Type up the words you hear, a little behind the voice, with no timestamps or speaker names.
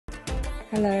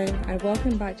Hello and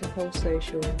welcome back to Pulse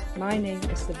Social. My name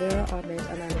is Sawera Ahmed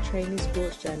and I'm a trainee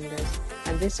sports journalist,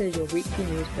 and this is your weekly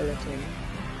news bulletin.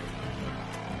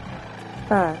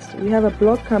 First, we have a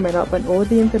blog coming up on all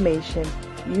the information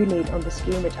you need on the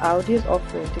scheme which Audi is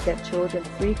offering to get children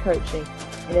free coaching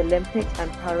in Olympics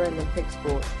and Paralympic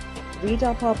sports. Read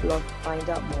up our blog to find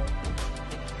out more.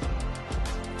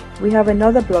 We have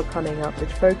another blog coming up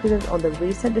which focuses on the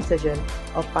recent decision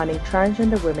of banning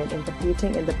transgender women in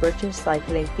competing in the British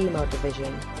cycling female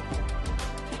division.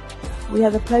 We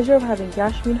had the pleasure of having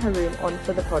Yasmin Haroon on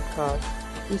for the podcast.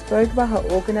 We spoke about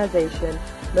her organisation,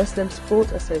 Muslim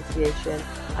Sports Association,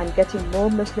 and getting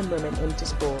more Muslim women into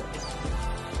sports.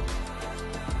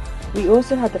 We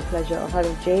also had the pleasure of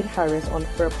having Jade Harris on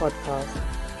for a podcast.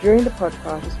 During the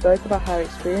podcast, she spoke about her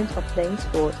experience of playing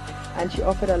sport, and she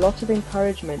offered a lot of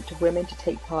encouragement to women to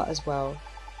take part as well.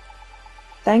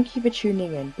 Thank you for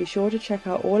tuning in. Be sure to check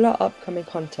out all our upcoming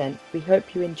content. We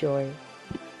hope you enjoy.